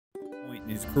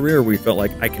his career, we felt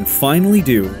like I can finally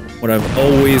do what I've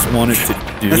always wanted to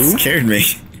do. That scared me.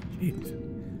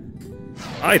 Jeez.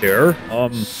 Hi there.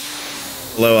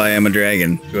 Hello, I am a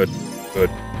dragon. Good.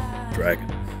 Dragon.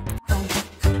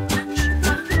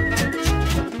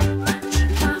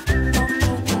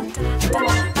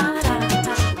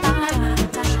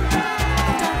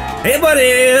 Hey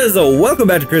buddies! Welcome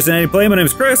back to Chris and Andy Play. My name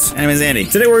is Chris. My name is Andy.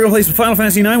 Today we're going to play some Final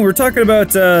Fantasy IX. We were talking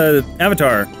about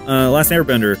Avatar, Last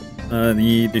Airbender,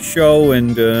 the show,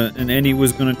 and Andy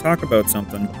was going to talk about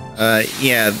something.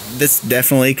 Yeah, this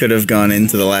definitely could have gone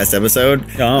into the last episode.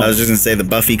 Oh. I was just going to say the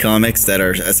Buffy comics that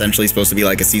are essentially supposed to be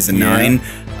like a season 9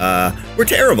 were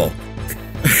terrible.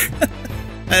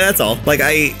 That's all. Like,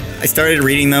 I started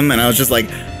reading them and I was just like,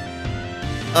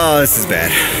 oh, this is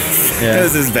bad. Yeah.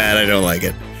 This is bad. I don't like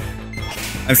it.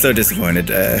 I'm so disappointed.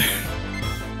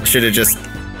 Should have just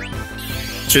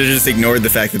ignored the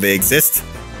fact that they exist.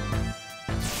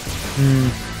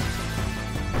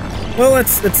 Well,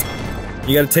 that's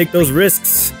you got to take those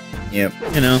risks. Yep.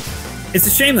 You know, it's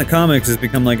a shame that comics has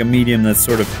become like a medium that's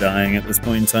sort of dying at this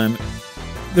point in time.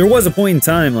 There was a point in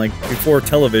time, like before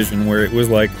television, where it was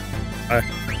like a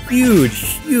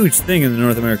huge thing in the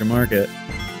North American market,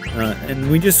 and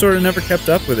we just sort of never kept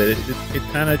up with it. It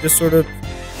kind of just sort of.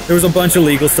 There was a bunch of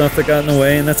legal stuff that got in the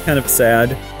way, and that's kind of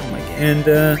sad. And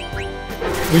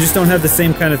we just don't have the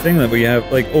same kind of thing that we have,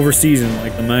 like, overseas, and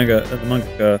like the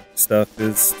manga stuff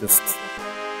is just...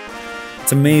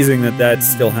 It's amazing that that's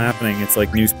still happening. It's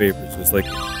like newspapers. It's like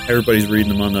everybody's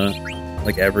reading them on the,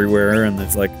 like, everywhere, and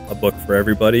there's like a book for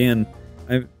everybody, and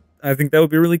I think that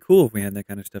would be really cool if we had that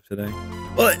kind of stuff today.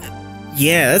 Well,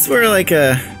 yeah, that's where, like,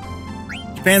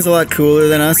 Japan's a lot cooler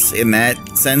than us in that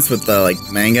sense with the like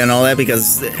manga and all that,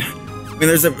 because I mean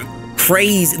there's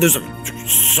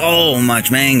so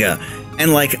much manga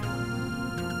and like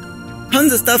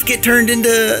tons of stuff get turned into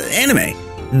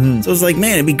anime. So it's like,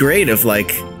 man, it'd be great if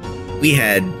like we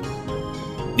had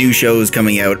new shows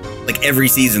coming out like every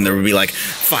season. There would be like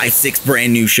 5-6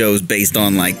 brand new shows based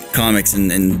on like comics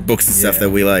and books and stuff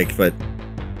that we like, but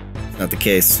it's not the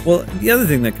case. Well, the other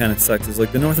thing that kind of sucks is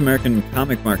like the North American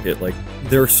comic market, like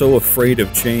they're so afraid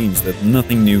of change that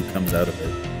nothing new comes out of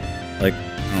it. Like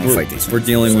we're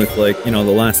dealing with like, you know,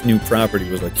 the last new property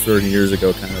was like 30 years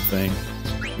ago kind of thing.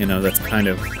 You know, that's kind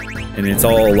of, and it's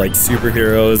all like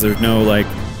superheroes. There's no like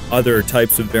other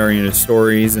types of variant of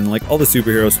stories, and like all the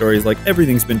superhero stories, like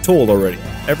everything's been told already.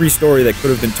 Every story that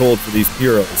could have been told for these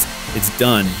heroes, it's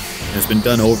done. And it's been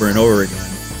done over and over again.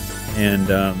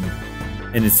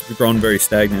 And it's grown very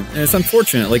stagnant. And it's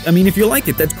unfortunate. Like, I mean, if you like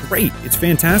it, that's great. It's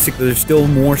fantastic that there's still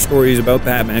more stories about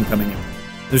Batman coming out.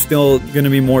 There's still going to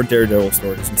be more Daredevil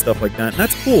stories and stuff like that. And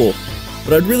that's cool.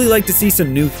 But I'd really like to see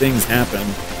some new things happen.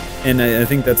 And I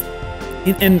think that's...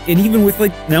 And even with,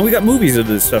 like, now we got movies of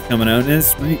this stuff coming out, and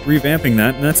it's revamping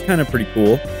that, and that's kind of pretty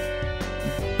cool.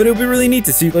 But it would be really neat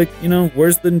to see, like, you know,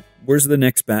 where's the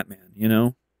next Batman, you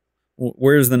know?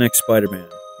 Where's the next Spider-Man?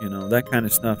 You know, that kind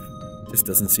of stuff just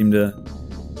doesn't seem to...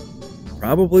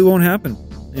 Probably won't happen,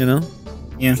 you know?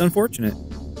 Yeah. It's unfortunate.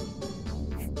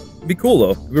 It'd be cool,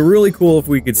 though. It'd be really cool if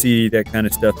we could see that kind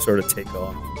of stuff sort of take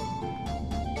off.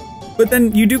 But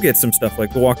then you do get some stuff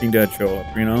like The Walking Dead show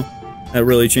up, you know? That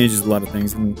really changes a lot of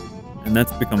things, and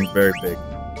that's become very big.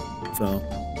 So,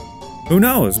 who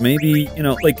knows? Maybe, you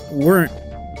know, like, we're at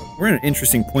an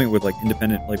interesting point with, like,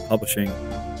 independent, like, publishing.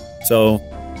 So,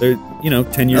 there, you know,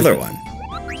 10 years... Another one.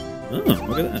 Oh,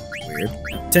 look at that. Weird.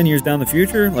 10 years down the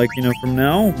future, like, you know, from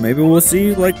now, maybe we'll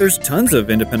see, like, there's tons of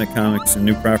independent comics and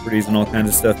new properties and all kinds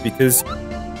of stuff, because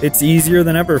it's easier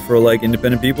than ever for, like,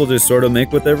 independent people to sort of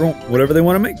make whatever they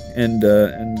want to make and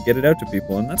get it out to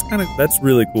people, and that's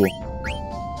really cool.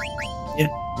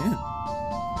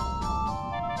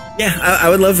 Yeah, I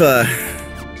would love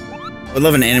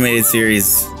an animated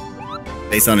series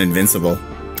based on Invincible.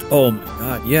 Oh my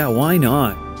god, yeah, why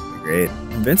not? Great.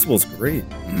 Invincible's great.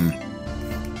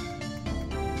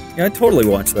 Yeah, I'd totally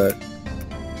watch that.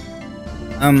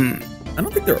 I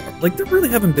don't think there really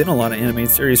haven't been a lot of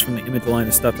animated series from the Image line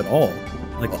of stuff at all.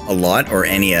 Like a lot or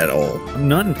any at all? I'm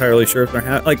not entirely sure if there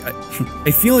have. Like,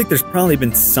 I feel like there's probably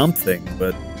been something,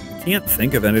 but I can't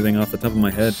think of anything off the top of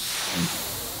my head.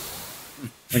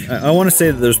 Like, I want to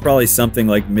say that there's probably something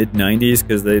like mid-90s,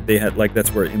 because they had, like,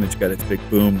 that's where Image got its big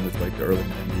boom with, like, the early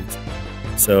 90s.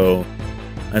 So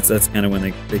that's kind of when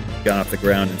they got off the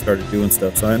ground and started doing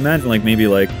stuff. So I imagine, like, maybe,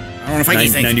 like,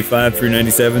 95 through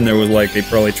 97, there was, like, they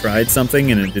probably tried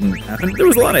something and it didn't happen. There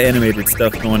was a lot of animated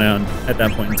stuff going on at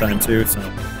that point in time, too, so...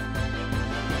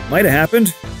 Might have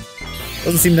happened.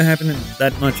 Doesn't seem to happen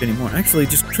that much anymore. Actually,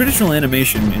 just traditional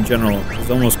animation in general is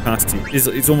almost costly.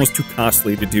 It's almost too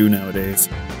costly to do nowadays.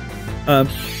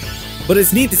 But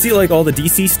it's neat to see like all the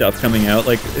DC stuff coming out.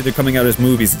 Like they're coming out as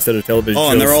movies instead of television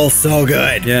shows. And they're all so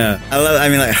good. Yeah. I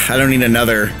mean, like, I don't need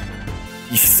another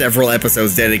several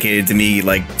episodes dedicated to me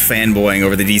like fanboying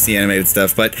over the DC animated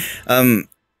stuff. But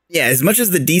yeah, as much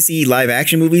as the DC live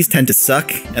action movies tend to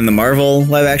suck, and the Marvel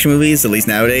live action movies, at least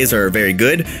nowadays, are very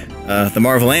good, the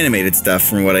Marvel animated stuff,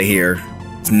 from what I hear,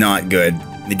 is not good.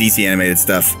 The DC animated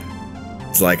stuff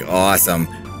is like awesome.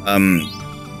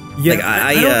 Yeah,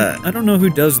 like, I don't know who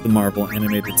does the Marvel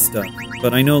animated stuff,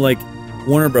 but I know like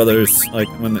Warner Brothers, like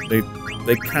when they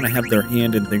kind of have their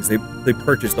hand in things. They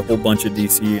purchased a whole bunch of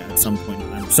DC at some point in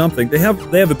time or something. They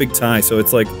have a big tie, so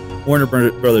it's like Warner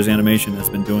Brothers Animation has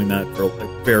been doing that for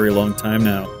a very long time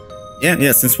now.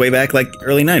 Yeah, since way back like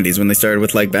early 90s when they started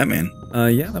with like Batman.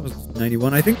 Yeah, that was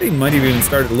 91. I think they might have even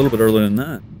started a little bit earlier than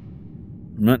that.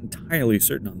 I'm not entirely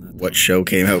certain on that. What show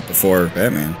came out before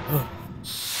Batman? Oh.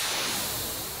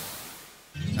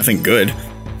 Nothing good.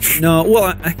 No,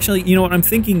 well, actually, you know what I'm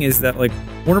thinking is that like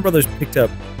Warner Brothers picked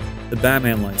up the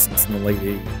Batman license in the late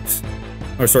 80s.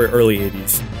 Or sorry, early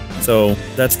 80s. So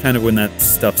that's kind of when that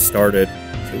stuff started.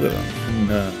 And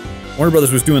Warner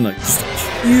Brothers was doing like just a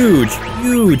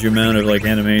huge amount of like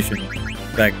animation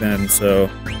back then. So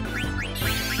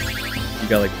you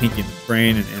got like Pinky and the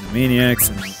Brain and Animaniacs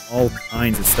and all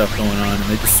kinds of stuff going on, and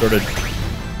they just sort of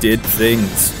did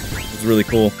things. It was really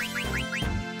cool.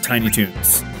 Tiny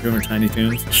Toons. You remember Tiny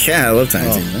Toons? Yeah, I love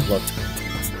Tiny Toons. I love Tiny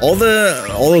Toons. All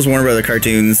those Warner Brother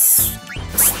cartoons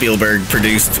Spielberg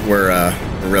produced were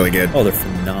really good. Oh, they're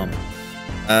phenomenal.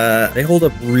 They hold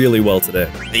up really well today.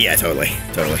 Yeah, totally.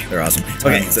 They're awesome.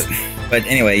 Okay, but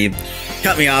anyway, you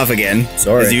cut me off again,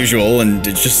 sorry, as usual, and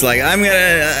it's just like I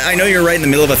know you're right in the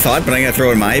middle of a thought, but I'm gonna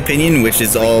throw in my opinion, which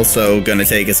is also gonna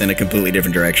take us in a completely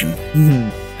different direction.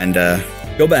 And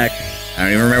go back. I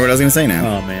don't even remember what I was gonna say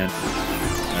now. Oh man.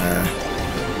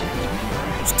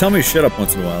 Just tell me to shut up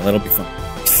once in a while. That'll be fun.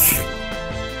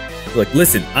 Like,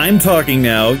 listen, I'm talking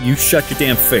now. You shut your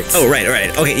damn face. Oh, right.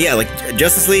 Okay, yeah, like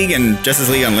Justice League and Justice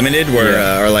League Unlimited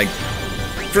are like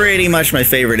pretty much my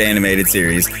favorite animated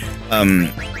series.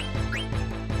 Then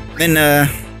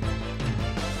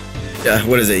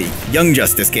what is it? Young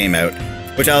Justice came out,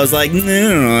 which I was like,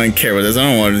 no, I don't care about this. I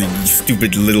don't want these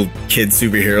stupid little kid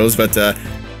superheroes, but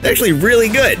actually really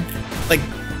good. Like,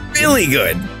 really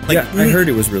good. Like, yeah, I heard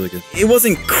it was really good. It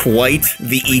wasn't quite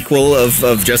the equal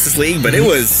of Justice League, but it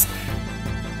was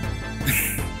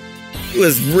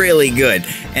really good.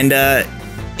 And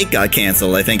it got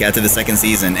canceled, I think, after the second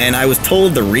season. And I was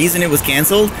told the reason it was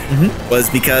canceled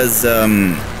was because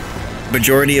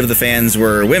majority of the fans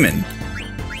were women.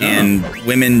 And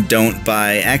women don't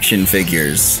buy action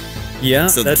figures. Yeah,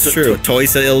 so that's true. Toy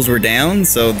sales were down,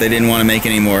 so they didn't want to make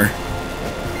any more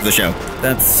of the show.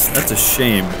 That's a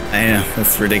shame. I know,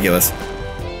 that's ridiculous.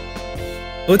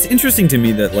 Well, it's interesting to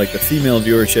me that like the female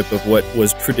viewership of what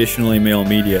was traditionally male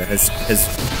media has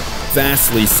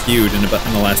vastly skewed in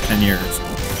the last 10 years.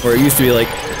 Where it used to be like,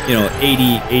 you know,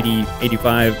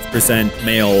 85%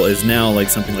 male is now like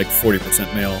something like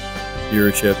 40% male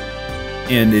viewership.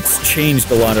 And it's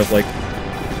changed a lot of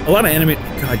anime.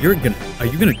 God, are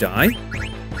you gonna die?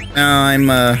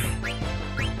 No,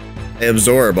 I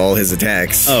absorb all his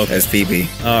attacks as PP.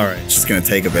 Alright. It's just gonna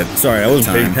take a bit. Sorry, I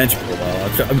wasn't paying attention for a while.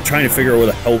 I'm trying to figure out where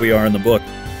the hell we are in the book.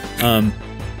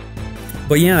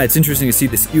 But yeah, it's interesting to see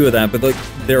the skew of that, but like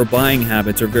their buying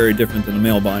habits are very different than a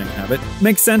male buying habit.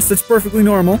 Makes sense, that's perfectly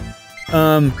normal.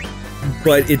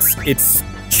 But it's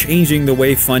changing the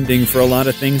way funding for a lot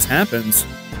of things happens.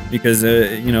 Because,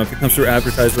 you know, if it comes through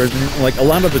advertised revenue, like a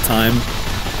lot of the time,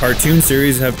 cartoon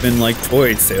series have been like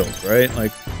toy sales, right?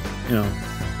 Like, you know,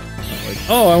 like,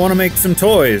 oh, I want to make some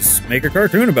toys, make a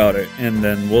cartoon about it, and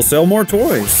then we'll sell more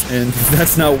toys. And if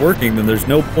that's not working, then there's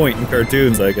no point in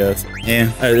cartoons, I guess. Yeah.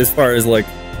 As far as like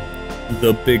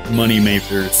the big money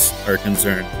makers are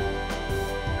concerned.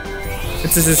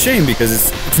 It's just a shame because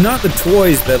it's not the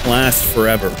toys that last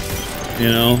forever, you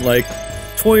know, like.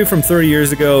 Toy from 30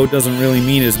 years ago doesn't really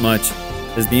mean as much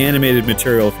as the animated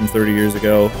material from 30 years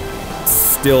ago. It's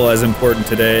still as important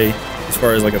today as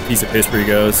far as like a piece of history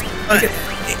goes. I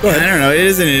don't know. It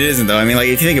isn't though. I mean, like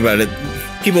if you think about it,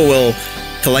 people will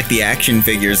collect the action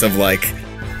figures of like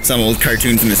some old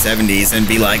cartoon from the 70s and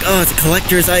be like, oh, it's a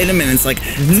collector's item and it's like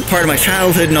it's part of my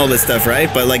childhood and all this stuff,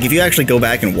 right? But like if you actually go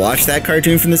back and watch that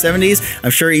cartoon from the 70s, I'm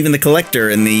sure even the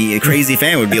collector and the crazy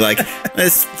fan would be like,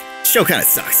 this show kind of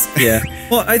sucks. Yeah.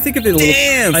 Well, I think of it a little...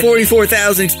 Damn!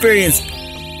 44,000 experience.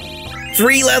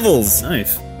 3 levels.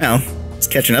 Nice. Well, it's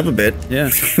catching up a bit. Yeah.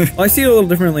 Well, I see it a little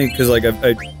differently because, like,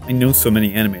 I know so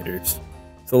many animators.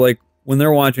 So, like, when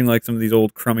they're watching, like, some of these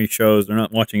old crummy shows, they're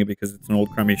not watching it because it's an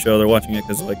old crummy show. They're watching it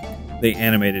because, like, they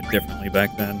animated differently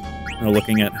back then. You know,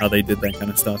 looking at how they did that kind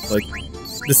of stuff, like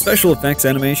the special effects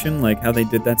animation, like how they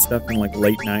did that stuff in like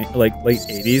late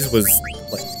 80s was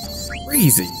like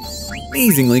crazy,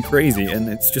 amazingly crazy, and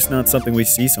it's just not something we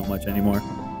see so much anymore.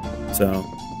 So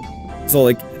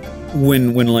like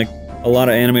when like a lot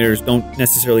of animators don't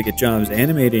necessarily get jobs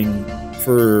animating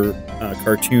for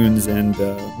cartoons and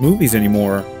movies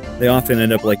anymore, they often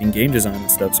end up like in game design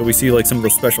and stuff. So we see like some of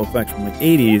those special effects from like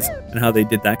 80s and how they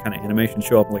did that kind of animation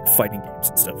show up in like fighting games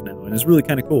and stuff now, and it's really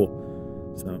kind of cool.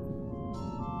 So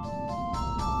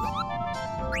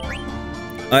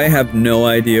I have no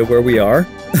idea where we are.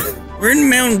 We're in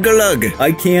Mount Glug.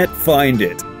 I can't find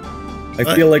it.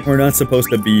 I feel like we're not supposed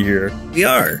to be here. We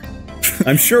are.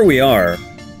 I'm sure we are.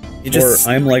 Or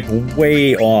I'm like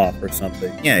way off or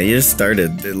something. Yeah, you just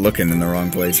started looking in the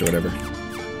wrong place or whatever.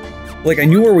 Like, I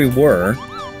knew where we were,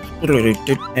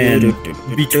 and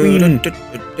between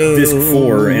this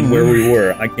 4 and where we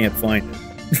were, I can't find it.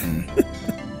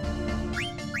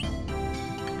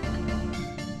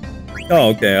 Oh,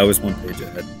 okay, I was 1 page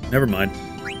ahead. Never mind.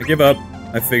 I give up.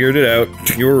 I figured it out.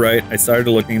 You were right. I started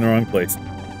looking in the wrong place.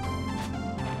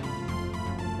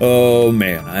 Oh,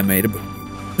 man, I made a boo.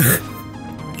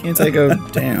 Can't I go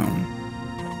down?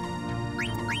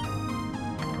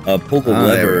 Pull the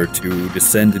lever to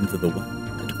descend into the well.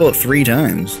 I have to pull it 3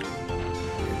 times.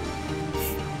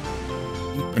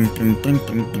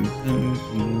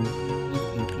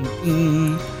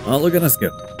 Oh, look at us go.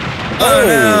 Oh,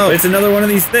 no! It's another one of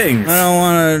these things. I don't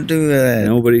want to do that.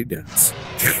 Nobody does.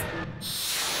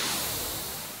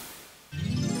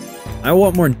 I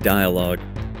want more dialogue.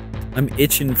 I'm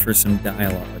itching for some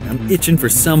dialogue. I'm itching for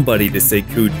somebody to say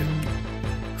Kuja.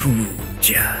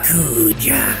 Kuja.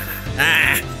 Kuja.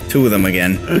 Ah! 2 of them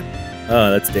again. Oh,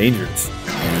 that's dangerous.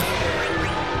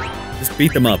 Just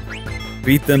beat them up.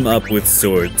 Beat them up with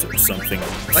swords or something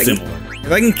similar.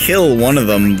 If I can kill one of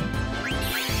them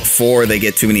before they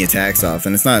get too many attacks off,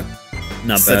 and it's not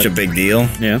such a big deal.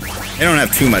 Yeah. They don't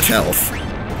have too much health.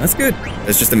 That's good.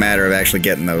 It's just a matter of actually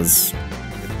getting those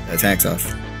attacks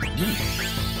off.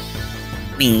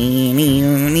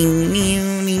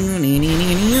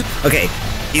 Okay,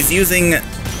 he's using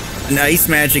an ice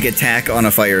magic attack on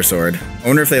a fire sword. I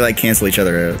wonder if they like cancel each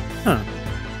other out. Huh.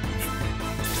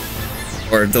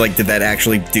 Or like, did that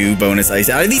actually do bonus ice?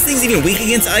 Are these things even weak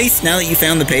against ice? Now that you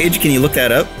found the page, can you look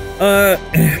that up?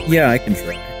 Yeah, I can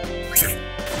try.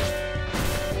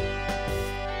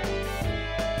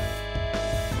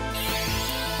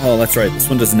 Oh, that's right. This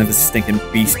one doesn't have a stinking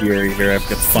bestiary here. I've got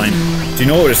to find. Do you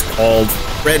know what it's called?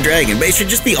 Red dragon. But it should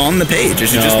just be on the page. It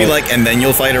should just be like, and then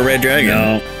you'll fight a red dragon.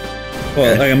 No.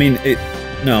 Well, I mean, it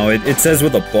says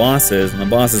what the boss is, and the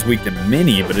boss is weak to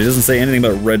Mini, but it doesn't say anything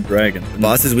about red dragon. The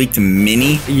boss is weak to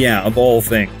Mini? Yeah, of all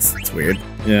things. It's weird.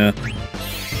 Yeah.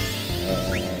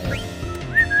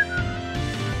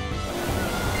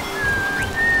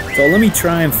 So let me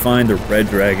try and find the red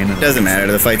dragon. It doesn't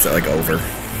matter. The fight's like over.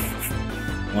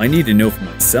 Well, I need to know for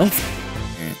myself.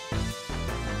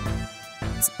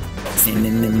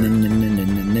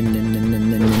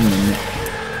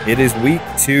 It is weak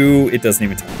to... It doesn't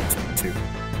even tell me it's weak to.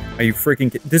 Are you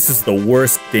freaking... This is the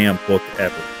worst damn book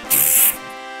ever.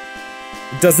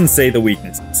 It doesn't say the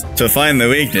weaknesses. To find the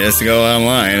weakness, go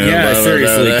online. Yeah,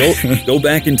 seriously. Go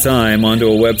back in time onto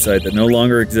a website that no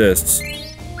longer exists. I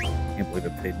can't believe I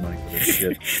paid money for this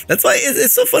shit. That's why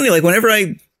it's so funny. Like, whenever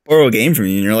I borrow a game from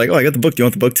you and you're like, oh, I got the book. Do you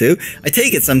want the book too? I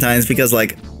take it sometimes because,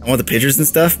 like, I want the pictures and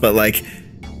stuff, but, like,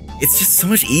 it's just so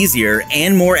much easier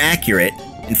and more accurate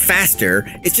and faster.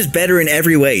 It's just better in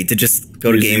every way to just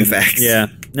go to GameFAQs. Yeah,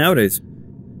 nowadays. I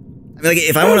mean, like,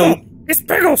 if I want to... It's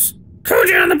Pickles!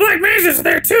 Kuja and the Black Mages are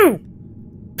there too!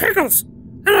 Pickles!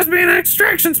 That must be an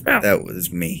extraction spell! That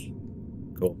was me.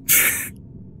 Cool.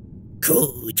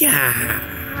 Kuja!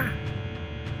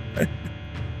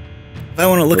 If I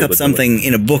want to look up something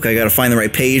in a book, I gotta find the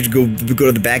right page, go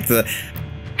to the back to the...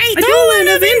 A dolmen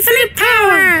of infinite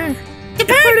power!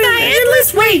 Depart the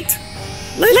endless weight!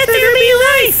 Let there be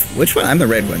life! Which one? I'm the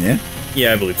red one, yeah?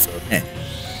 Yeah, I believe so. Eh.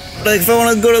 But like, if I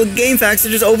want to go to the GameFAQs, I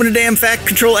just open a damn fact,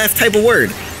 Control F, type a word.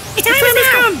 The time has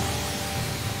come!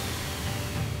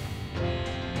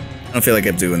 I don't feel like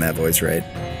I'm doing that voice right.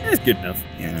 That's good enough.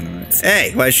 Yeah, I know.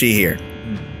 Hey, why is she here?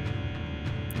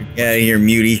 Get out of here,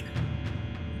 mutie.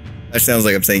 That sounds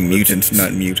like I'm saying mutant,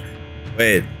 not mute.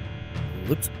 Wait.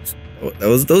 Ellipses. Oh,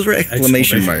 those were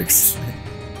exclamation marks.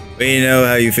 We know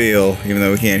how you feel, even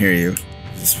though we can't hear you.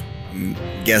 I'm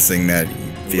guessing that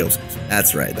you feel.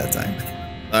 That's right, that time.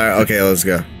 Alright, okay, let's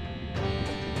go.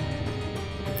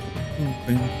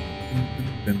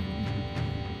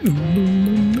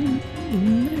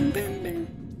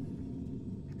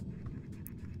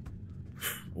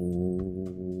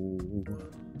 Oh.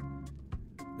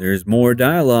 There's more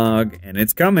dialogue, and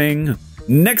it's coming.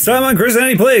 Next time on Chris and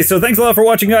Annie Plays. So thanks a lot for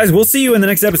watching, guys. We'll see you in the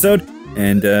next episode.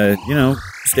 And, you know,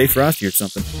 stay frosty or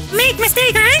something. Make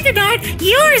mistake or underdog,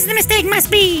 yours the mistake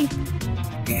must be.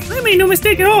 I made no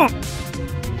mistake at all.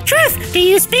 Truth, do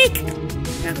you speak?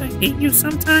 And I hate you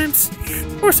sometimes.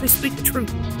 Of course I speak the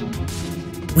truth.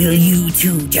 Will you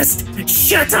two just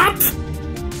shut up?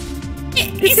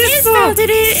 It's his fault it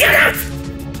is. Shut up!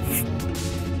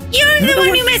 You're the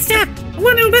one who messed up. The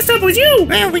one who messed up was you!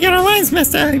 Well, we got our lines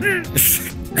messed up.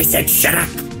 I said shut up!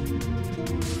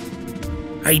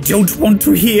 I don't want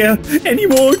to hear any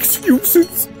more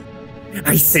excuses.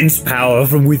 I sense power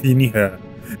from within her.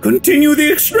 Continue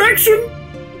the extraction!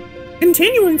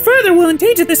 Continuing further will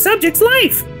endanger the subject's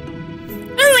life.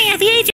 Only at the age